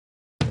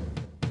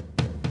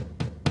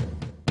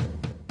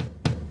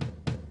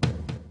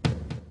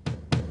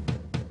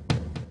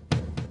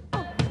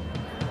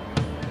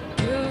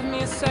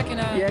second.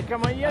 Yeah,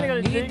 come on, you only got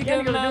to do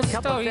a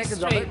couple of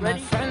seconds of it. My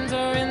Ready? friends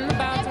are in the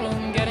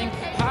bathroom getting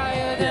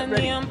higher than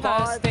the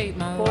Empire State.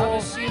 My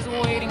lover, she's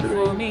waiting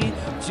for me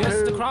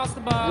just across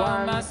the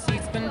bar. My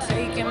seat's been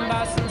taken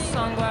by some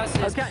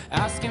sunglasses,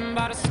 asking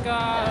about a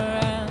scar.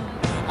 And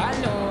I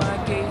know I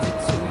gave it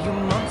to you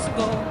months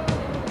ago.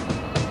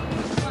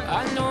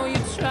 I know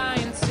you're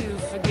trying to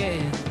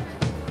forget,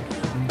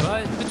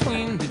 but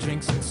between the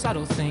drinks and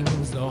subtle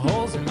things, the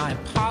holes in my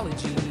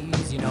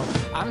apologies, you know,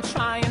 I'm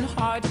trying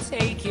hard to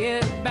take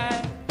it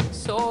back.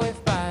 So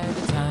if by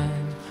the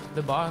time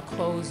the bar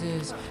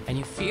closes and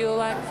you feel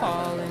like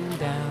falling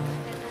down,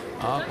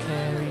 I'll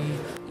carry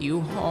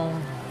you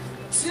home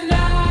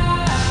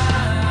tonight.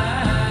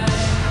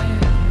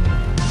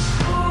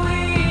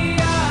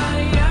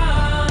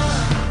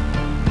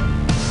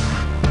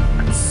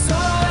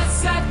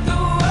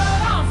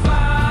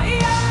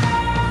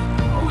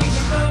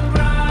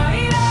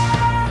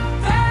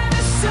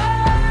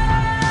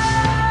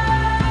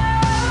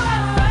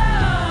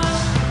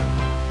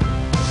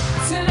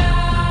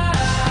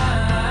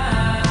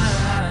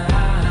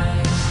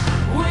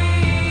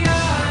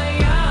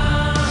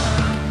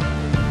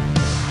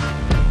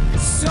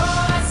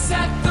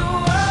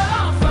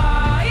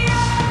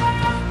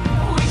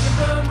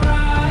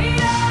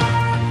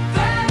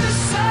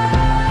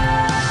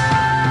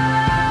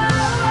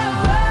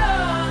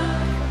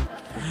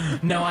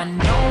 No, I know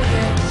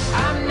that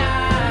I'm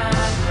not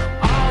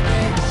all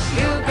that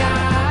you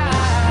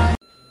got.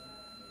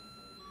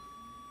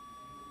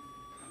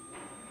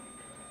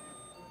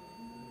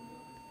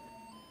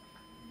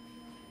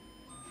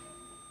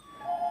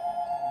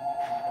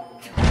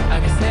 I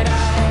guess that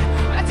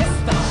I just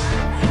thought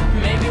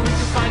maybe we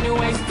could find new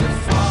ways to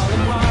fall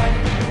apart,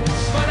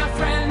 but our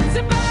friends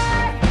are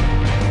back,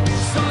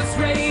 so let's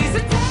raise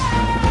it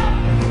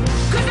down,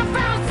 'cause I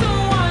found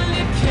someone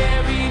to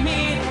carry me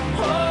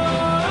home.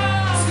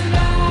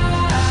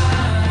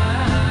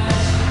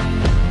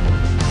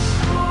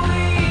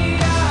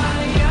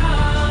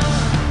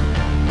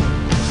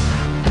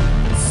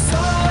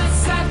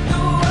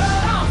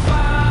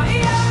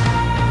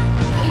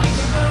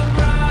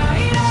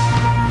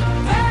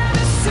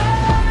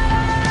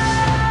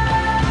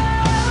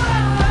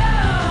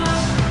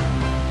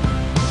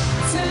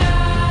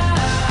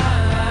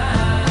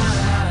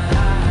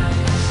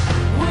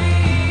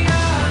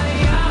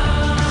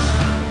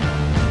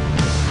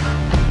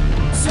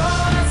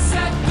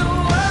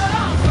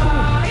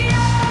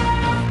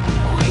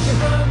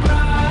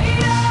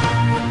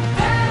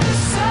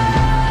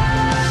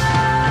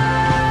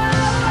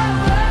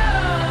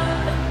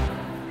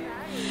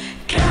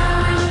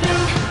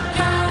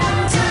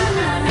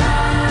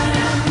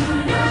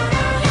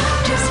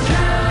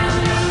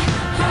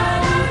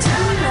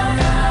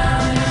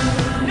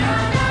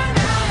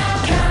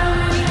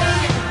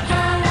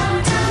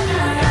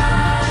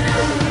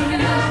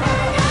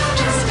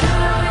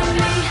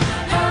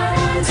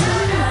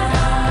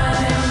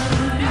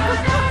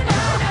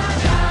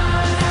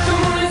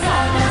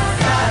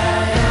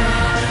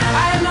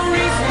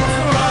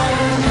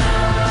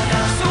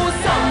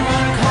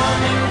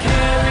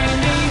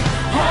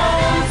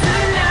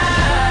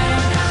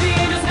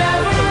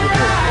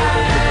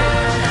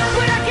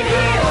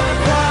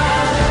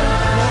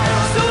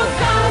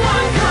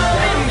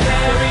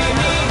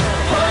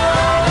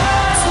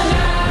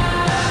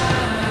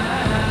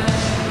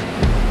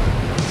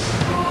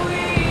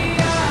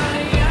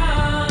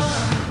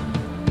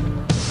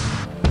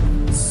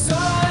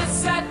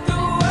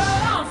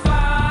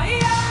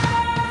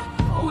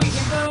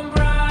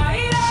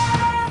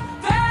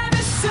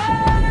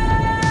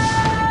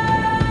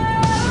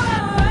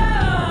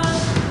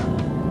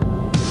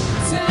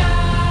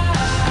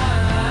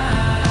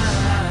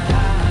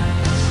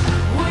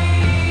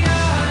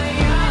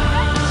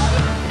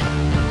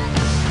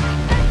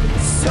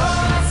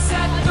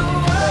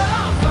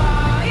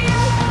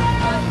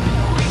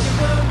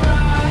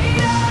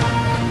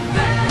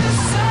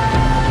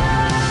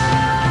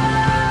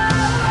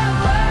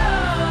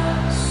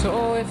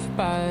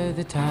 By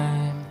the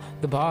time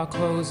the bar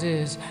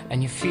closes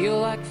and you feel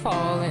like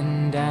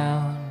falling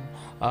down,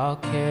 I'll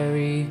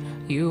carry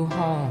you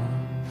home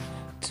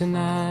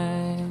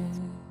tonight.